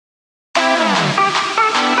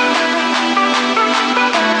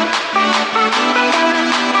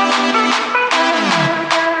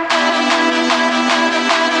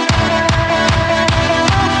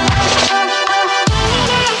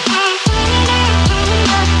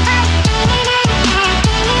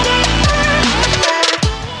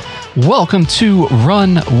Welcome to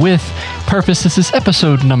Run with Purpose. This is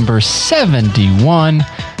episode number 71.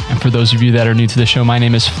 And for those of you that are new to the show, my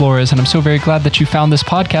name is Flores, and I'm so very glad that you found this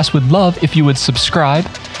podcast. Would love if you would subscribe.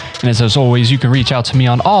 And as always, you can reach out to me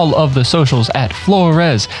on all of the socials at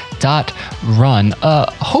flores.run.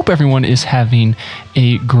 Hope everyone is having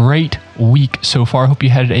a great week so far. Hope you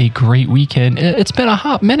had a great weekend. It's been a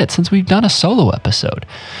hot minute since we've done a solo episode.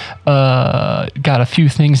 Got a few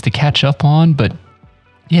things to catch up on, but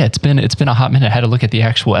yeah, it's been a hot minute. I had to look at the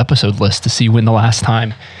actual episode list to see when the last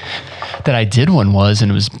time that I did one was, and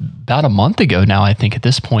it was about a month ago now, I think, at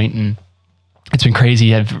this point. And it's been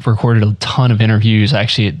crazy. I've recorded a ton of interviews.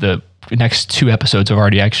 Actually, the next two episodes have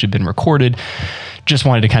already actually been recorded. Just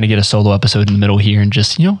wanted to kind of get a solo episode in the middle here and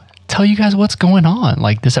just, tell you guys what's going on.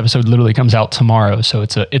 Like, this episode literally comes out tomorrow, so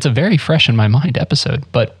it's a very fresh in my mind episode.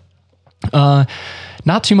 But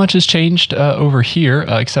not too much has changed over here,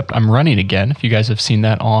 except I'm running again. If you guys have seen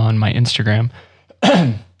that on my Instagram,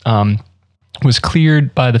 was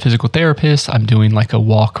cleared by the physical therapist. I'm doing like a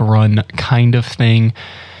walk run kind of thing.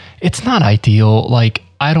 It's not ideal. Like,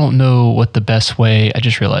 I don't know what the best way. I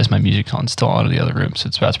just realized my music's still on in the other room, so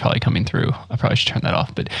that's probably coming through. I probably should turn that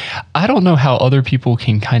off. But I don't know how other people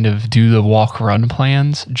can kind of do the walk run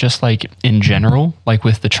plans, just like in general, like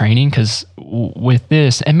with the training. Because with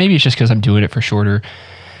this, and maybe it's just because I'm doing it for shorter,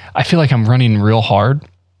 I feel like I'm running real hard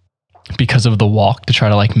because of the walk to try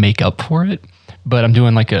to like make up for it. But I'm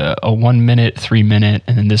doing like a 1 minute, 3 minute,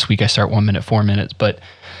 and then this week I start 1 minute, 4 minutes.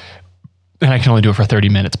 And I can only do it for 30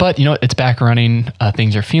 minutes. But, it's back running.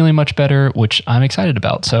 Things are feeling much better, which I'm excited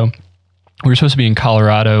about. So we were supposed to be in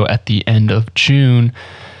Colorado at the end of June.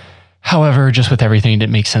 However, just with everything, it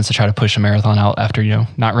makes sense to try to push a marathon out after,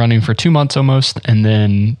 not running for 2 months almost, and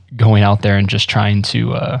then going out there and just trying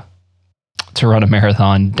to run a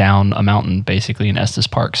marathon down a mountain, basically in Estes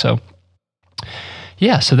Park. So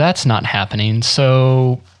yeah, so that's not happening.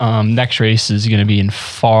 So next race is going to be in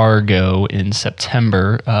Fargo in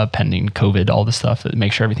September, pending COVID, all the stuff, to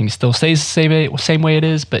make sure everything still stays the same way it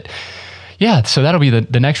is. But yeah, so that'll be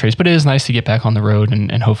the next race. But it is nice to get back on the road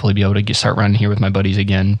and hopefully be able to start running here with my buddies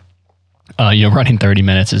again. Running 30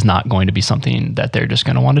 minutes is not going to be something that they're just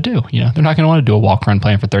going to want to do. They're not going to want to do a walk run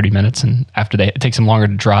plan for 30 minutes. And after it takes them longer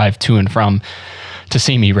to drive to and from to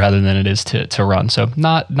see me rather than it is to run. So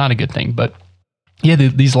not a good thing. But yeah,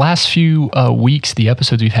 these last few weeks, the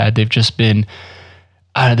episodes we've had, they've just been,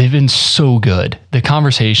 they've been so good. The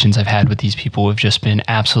conversations I've had with these people have just been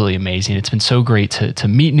absolutely amazing. It's been so great to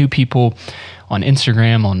meet new people on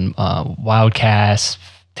Instagram, on Wildcast,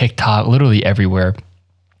 TikTok, literally everywhere.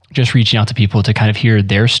 Just reaching out to people to kind of hear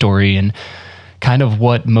their story and kind of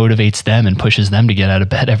what motivates them and pushes them to get out of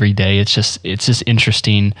bed every day. It's just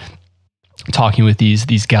interesting talking with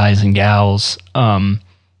these guys and gals.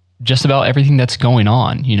 Just about everything that's going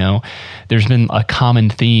on. There's been a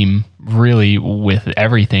common theme really with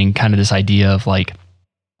everything, kind of this idea of like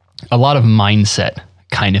a lot of mindset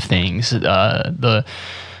kind of things. I think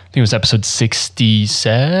it was episode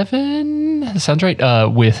 67, that sounds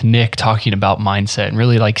right, with Nick talking about mindset. And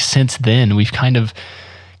really, like, since then, we've kind of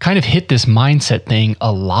hit this mindset thing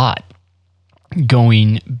a lot,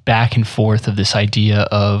 going back and forth of this idea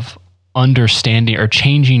of understanding or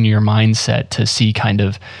changing your mindset to see kind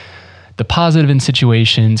of the positive in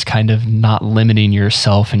situations, kind of not limiting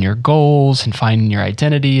yourself and your goals and finding your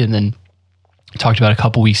identity. And then talked about a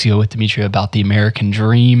couple weeks ago with Demetria about the American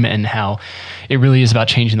dream and how it really is about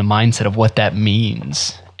changing the mindset of what that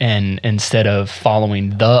means. And instead of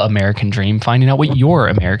following the American dream, finding out what your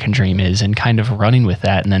American dream is and kind of running with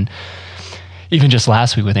that. And then even just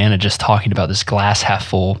last week with Anna, just talking about this glass half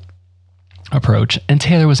full approach, and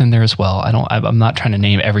Taylor was in there as well. I'm not trying to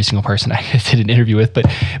name every single person I did an interview with, but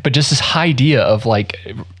just this idea of like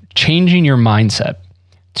changing your mindset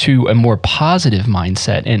to a more positive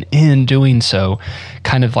mindset, and in doing so,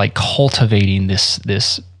 kind of like cultivating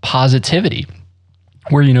this positivity.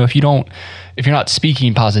 Where if you're not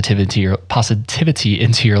speaking positivity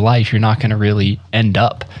into your life, you're not going to really end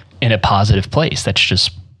up in a positive place. That's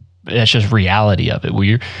just reality of it.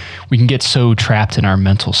 We can get so trapped in our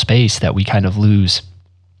mental space that we kind of lose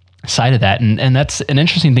sight of that. And that's an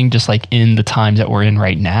interesting thing, just like in the times that we're in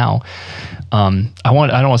right now. I don't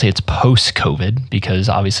want to say it's post-COVID, because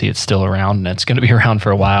obviously it's still around and it's going to be around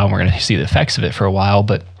for a while, and we're going to see the effects of it for a while.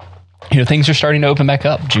 But things are starting to open back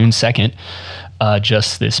up. June 2nd,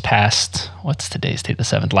 just this past, what's today's date? The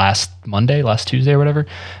 7th, last Tuesday or whatever.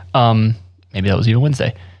 Maybe that was even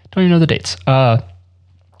Wednesday. Don't even know the dates.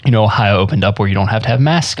 Ohio opened up where you don't have to have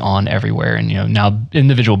masks on everywhere. And, now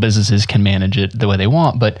individual businesses can manage it the way they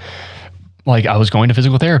want. But like, I was going to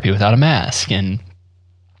physical therapy without a mask, and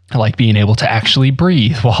I like being able to actually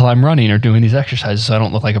breathe while I'm running or doing these exercises so I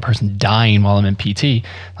don't look like a person dying while I'm in PT.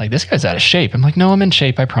 Like, this guy's out of shape. I'm like, no, I'm in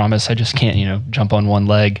shape. I promise. I just can't, jump on one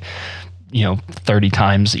leg, 30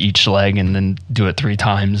 times each leg and then do it 3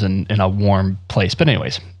 times in a warm place. But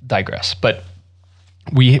anyways, digress. But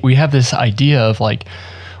we have this idea of like,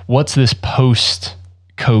 what's this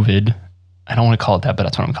post-COVID? I don't want to call it that, but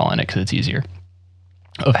that's what I'm calling it because it's easier.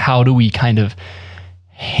 Of how do we kind of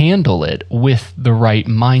handle it with the right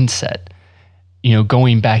mindset?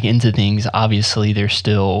 Going back into things, obviously there's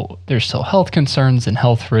still health concerns and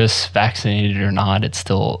health risks, vaccinated or not. It's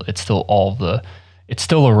still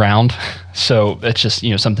around. So it's just,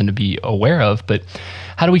 something to be aware of. But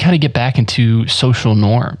how do we kind of get back into social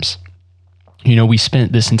norms? We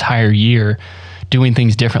spent this entire year doing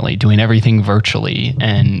things differently, doing everything virtually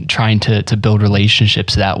and trying to build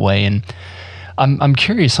relationships that way. And I'm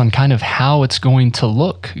curious on kind of how it's going to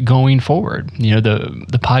look going forward.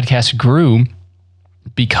 The podcast grew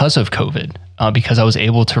because of COVID, because I was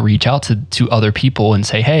able to reach out to other people and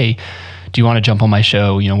say, hey, do you want to jump on my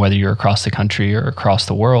show? Whether you're across the country or across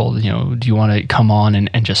the world, do you want to come on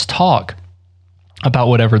and just talk about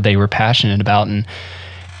whatever they were passionate about?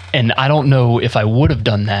 And I don't know if I would have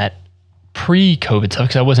done that pre-COVID stuff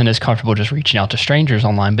because I wasn't as comfortable just reaching out to strangers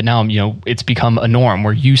online. But now, it's become a norm.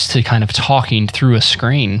 We're used to kind of talking through a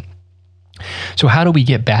screen. So how do we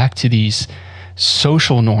get back to these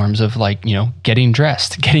social norms of like, getting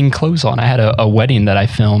dressed, getting clothes on? I had a wedding that I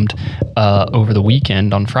filmed over the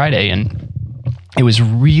weekend on Friday, and it was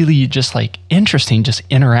really just like interesting, just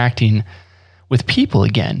interacting with people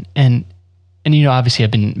again. And obviously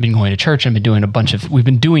I've been going to church and we've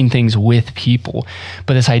been doing things with people,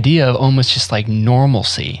 but this idea of almost just like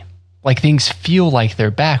normalcy, like things feel like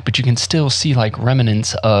they're back, but you can still see like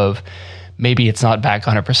remnants of maybe it's not back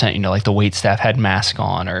 100%, like the wait staff had mask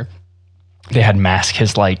on or they had mask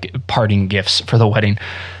as like parting gifts for the wedding.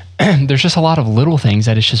 There's just a lot of little things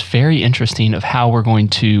that it's just very interesting of how we're going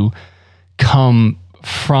to come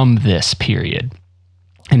from this period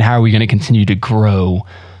and how are we going to continue to grow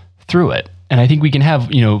through it. And I think we can have,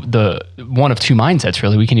 the one of two mindsets,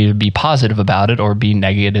 really. We can either be positive about it or be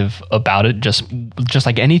negative about it, just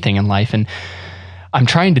like anything in life. And I'm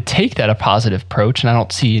trying to take that a positive approach, and I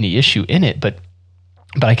don't see any issue in it. But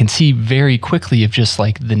I can see very quickly of just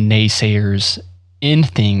like the naysayers in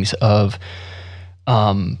things of,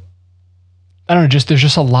 I don't know, there's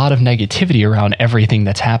just a lot of negativity around everything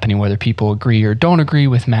that's happening, whether people agree or don't agree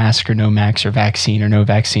with mask or no mask or vaccine or no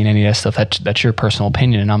vaccine, any of that stuff. That's your personal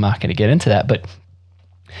opinion, and I'm not going to get into that. But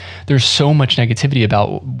there's so much negativity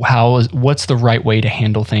about what's the right way to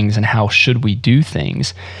handle things and how should we do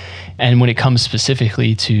things. And when it comes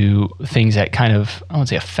specifically to things that kind of, I won't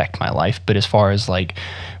say affect my life, but as far as like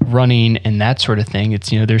running and that sort of thing,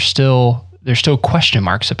 it's, there's still question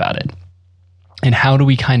marks about it. And how do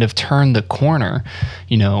we kind of turn the corner?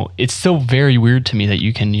 It's still very weird to me that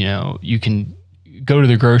you can go to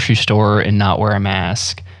the grocery store and not wear a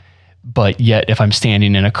mask. But yet if I'm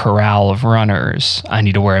standing in a corral of runners, I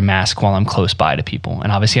need to wear a mask while I'm close by to people.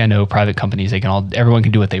 And obviously I know private companies, everyone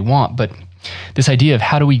can do what they want. But this idea of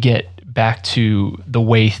how do we get back to the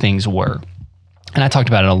way things were? And I talked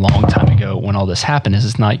about it a long time ago when all this happened,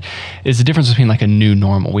 it's the difference between like a new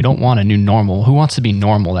normal. We don't want a new normal. Who wants to be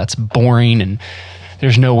normal? That's boring and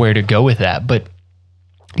there's nowhere to go with that. But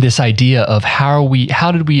this idea of how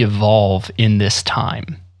did we evolve in this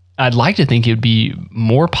time? I'd like to think it would be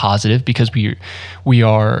more positive because we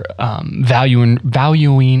are valuing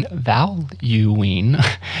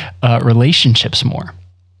relationships more.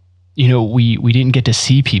 We didn't get to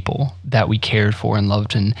see people that we cared for and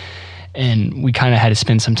loved, and we kind of had to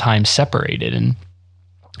spend some time separated. And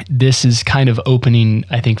this is kind of opening,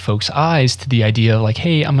 I think, folks' eyes to the idea of like,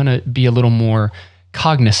 hey, I'm going to be a little more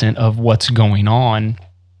cognizant of what's going on.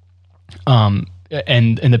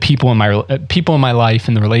 And the people in my life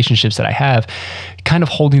and the relationships that I have, kind of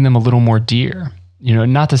holding them a little more dear.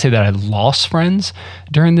 Not to say that I lost friends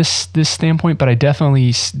during this standpoint, but I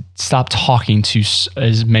definitely stopped talking to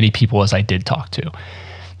as many people as I did talk to,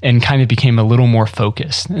 and kind of became a little more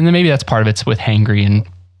focused. And then maybe that's part of it's with Hangry and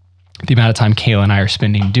the amount of time Kayla and I are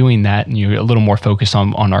spending doing that, and you're a little more focused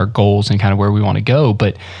on our goals and kind of where we want to go.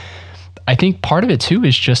 But I think part of it too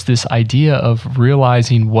is just this idea of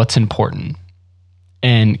realizing what's important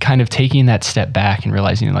and kind of taking that step back and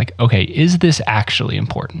realizing like, okay, is this actually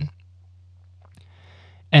important?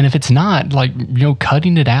 And if it's not, like,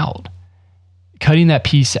 cutting it out, cutting that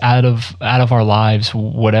piece out of our lives,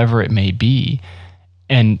 whatever it may be,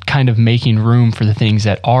 and kind of making room for the things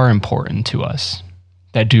that are important to us,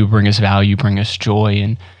 that do bring us value, bring us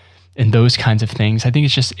joy, and those kinds of things. I think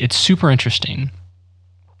it's super interesting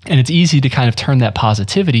And it's easy to kind of turn that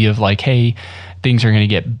positivity of like, hey, things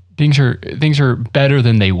are better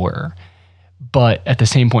than they were. But at the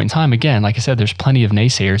same point in time, again, like I said, there's plenty of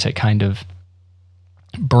naysayers that kind of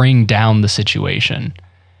bring down the situation.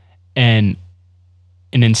 And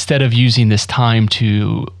instead of using this time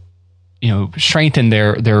to, strengthen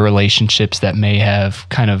their relationships that may have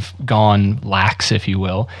kind of gone lax, if you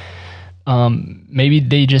will, maybe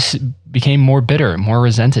they just became more bitter, more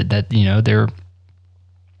resented, that, they're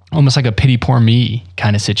almost like a pity poor me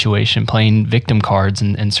kind of situation, playing victim cards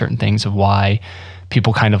and certain things of why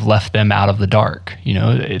people kind of left them out of the dark.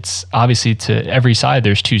 It's obviously, to every side,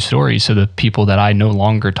 there's two stories. So the people that I no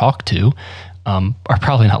longer talk to are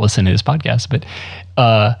probably not listening to this podcast, but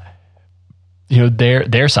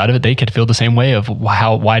their side of it, they could feel the same way of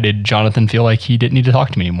why did Jonathan feel like he didn't need to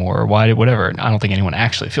talk to me anymore, or why did whatever. I don't think anyone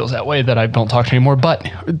actually feels that way, that I don't talk to anymore, but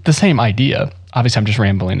the same idea. Obviously, I'm just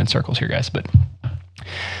rambling in circles here, guys, but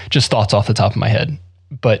just thoughts off the top of my head.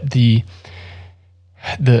 But the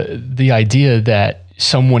idea that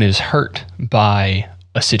someone is hurt by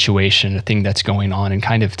a situation, a thing that's going on, and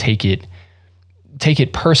kind of take it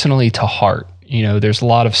personally to heart. There's a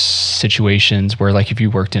lot of situations where, like, if you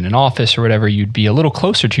worked in an office or whatever, you'd be a little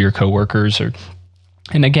closer to your coworkers,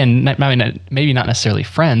 and again, maybe not necessarily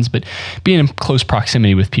friends, but being in close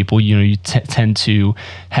proximity with people, you tend to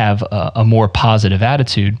have a more positive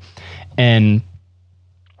attitude. And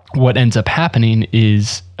what ends up happening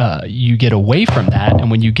is you get away from that.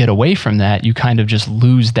 And when you get away from that, you kind of just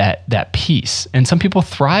lose that peace. And some people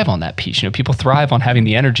thrive on that peace. People thrive on having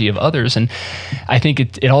the energy of others. And I think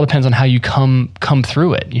it all depends on how you come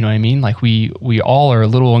through it. You know what I mean? Like we all are a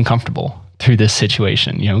little uncomfortable through this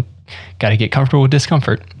situation. Got to get comfortable with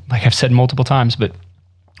discomfort, like I've said multiple times, but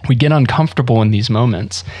we get uncomfortable in these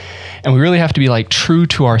moments. And we really have to be like true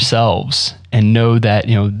to ourselves and know that,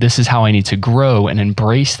 this is how I need to grow, and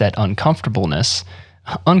embrace that uncomfortableness,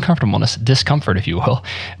 discomfort, if you will,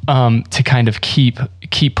 to kind of keep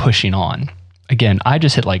pushing on. Again, I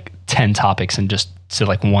just hit like 10 topics and just said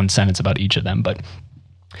like one sentence about each of them. But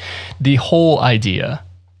the whole idea,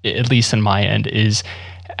 at least in my end, is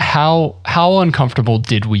how uncomfortable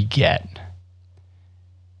did we get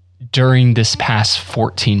during this past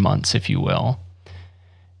 14 months, if you will?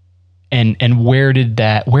 And where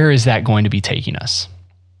is that going to be taking us?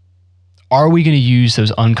 Are we going to use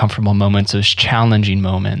those uncomfortable moments, those challenging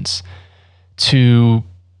moments, to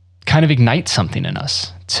kind of ignite something in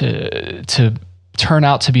us, to turn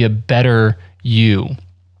out to be a better you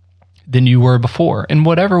than you were before, in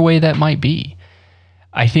whatever way that might be?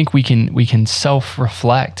 I think we can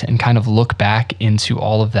self-reflect and kind of look back into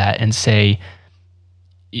all of that and say,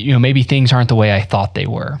 maybe things aren't the way I thought they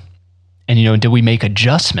were. And, did we make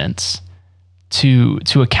adjustments to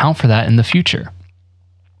account for that in the future?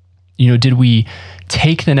 Did we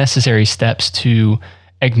take the necessary steps to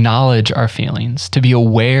acknowledge our feelings, to be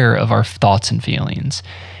aware of our thoughts and feelings,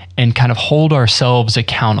 and kind of hold ourselves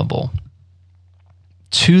accountable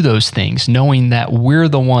to those things, knowing that we're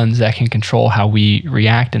the ones that can control how we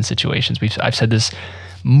react in situations? I've said this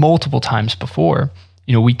multiple times before.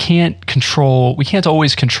 We can't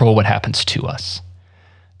always control what happens to us.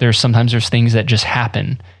 Sometimes there's things that just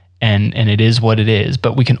happen, and it is what it is,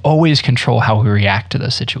 but we can always control how we react to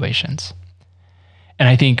those situations. And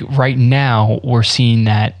I think right now we're seeing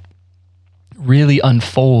that really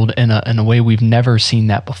unfold in a way we've never seen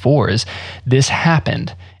that before. Is this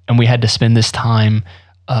happened, and we had to spend this time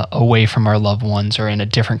away from our loved ones or in a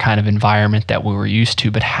different kind of environment that we were used to,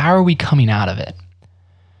 but how are we coming out of it?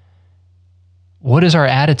 What is our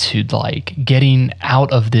attitude like getting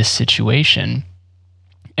out of this situation?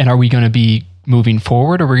 And are we going to be moving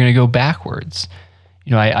forward, or we're going to go backwards?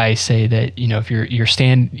 I say that, if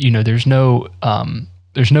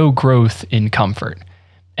there's no growth in comfort.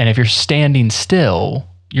 And if you're standing still,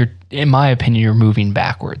 in my opinion, you're moving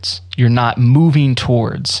backwards. You're not moving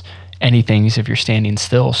towards anything if you're standing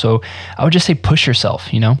still. So I would just say push yourself,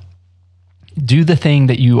 do the thing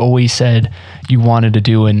that you always said you wanted to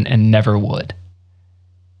do and never would.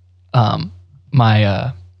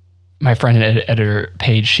 My friend and editor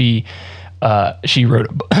Paige, she wrote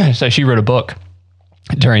a book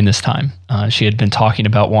during this time. She had been talking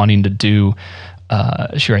about wanting to do.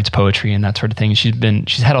 She writes poetry and that sort of thing.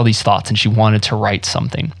 She's had all these thoughts, and she wanted to write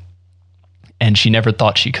something, and she never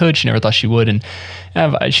thought she could. She never thought she would. And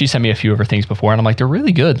she sent me a few of her things before, and I'm like, they're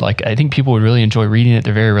really good. Like, I think people would really enjoy reading it.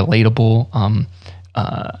 They're very relatable.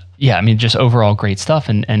 Just overall great stuff.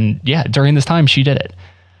 And yeah, during this time, she did it.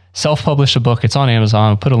 Self-published a book. It's on Amazon.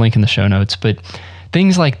 I'll put a link in the show notes. But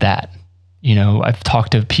things like that. I've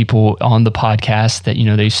talked to people on the podcast that,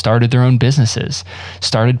 they started their own businesses,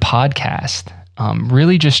 started podcasts,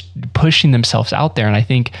 really just pushing themselves out there. And I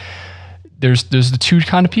think there's the two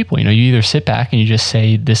kind of people, you either sit back and you just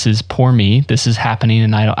say, this is poor me, this is happening,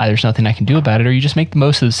 and there's nothing I can do about it, or you just make the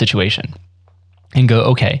most of the situation and go,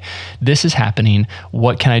 okay, this is happening.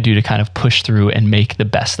 What can I do to kind of push through and make the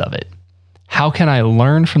best of it? How can I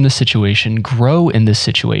learn from this situation, grow in this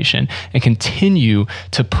situation, and continue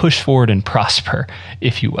to push forward and prosper,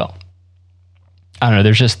 if you will? I don't know.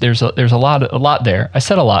 There's a lot there. I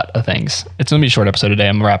said a lot of things. It's gonna be a short episode today.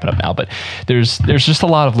 I'm wrapping up now, but there's just a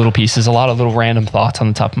lot of little pieces, a lot of little random thoughts on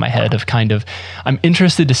the top of my head of kind of, I'm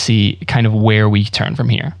interested to see kind of where we turn from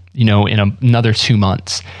here. In another 2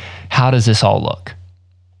 months, how does this all look?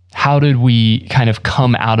 How did we kind of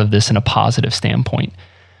come out of this in a positive standpoint?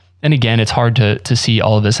 And again, it's hard to see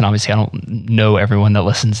all of this. And obviously I don't know everyone that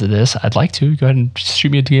listens to this. I'd like to go ahead and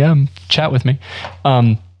shoot me a DM, chat with me.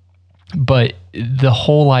 But the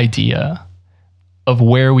whole idea of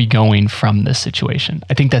where are we going from this situation,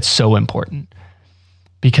 I think that's so important.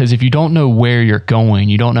 Because if you don't know where you're going,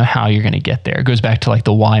 you don't know how you're going to get there. It goes back to like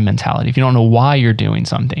the why mentality. If you don't know why you're doing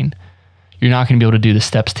something, you're not going to be able to do the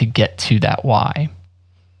steps to get to that why.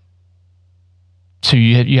 So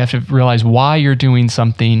you have to realize why you're doing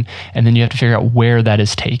something, and then you have to figure out where that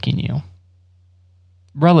is taking you.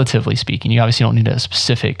 Relatively speaking, you obviously don't need a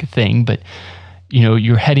specific thing, but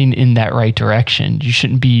you're heading in that right direction. You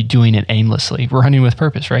shouldn't be doing it aimlessly. We're running with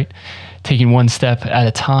purpose, right? Taking one step at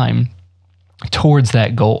a time towards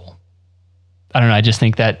that goal. I don't know. I just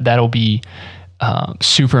think that'll be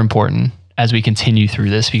super important as we continue through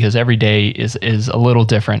this, because every day is a little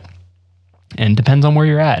different and depends on where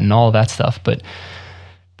you're at and all of that stuff. But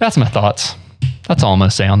that's my thoughts. That's all I'm going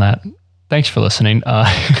to say on that. Thanks for listening.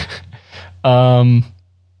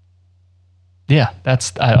 Yeah, I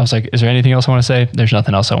was like, is there anything else I want to say? There's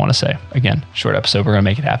nothing else I want to say. Again, short episode, we're going to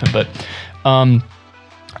make it happen. But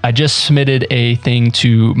I just submitted a thing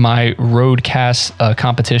to my Roadcast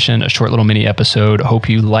competition, a short little mini episode. Hope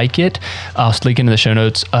you like it. I'll link into the show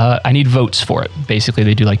notes. I need votes for it. Basically,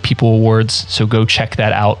 they do like People Awards. So go check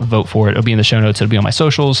that out. Vote for it. It'll be in the show notes. It'll be on my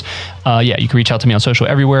socials. You can reach out to me on social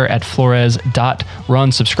everywhere at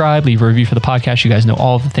flores.run. Subscribe, leave a review for the podcast. You guys know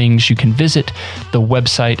all of the things. You can visit the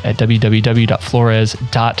website at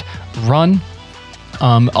www.flores.run.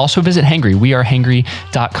 Also visit Hangry.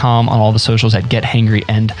 WeAreHangry.com on all the socials at Get Hangry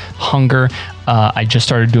and Hunger. I just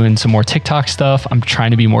started doing some more TikTok stuff. I'm trying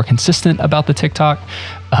to be more consistent about the TikTok.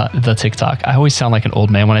 I always sound like an old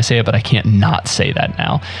man when I say it, but I can't not say that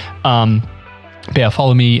now. But yeah,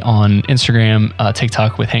 follow me on Instagram,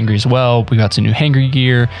 TikTok with Hangry as well. We got some new Hangry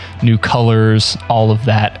gear, new colors, all of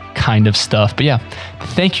that kind of stuff. But yeah,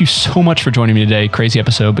 thank you so much for joining me today. Crazy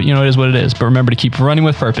episode, but it is what it is. But remember to keep running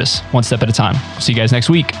with purpose, one step at a time. See you guys next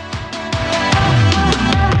week.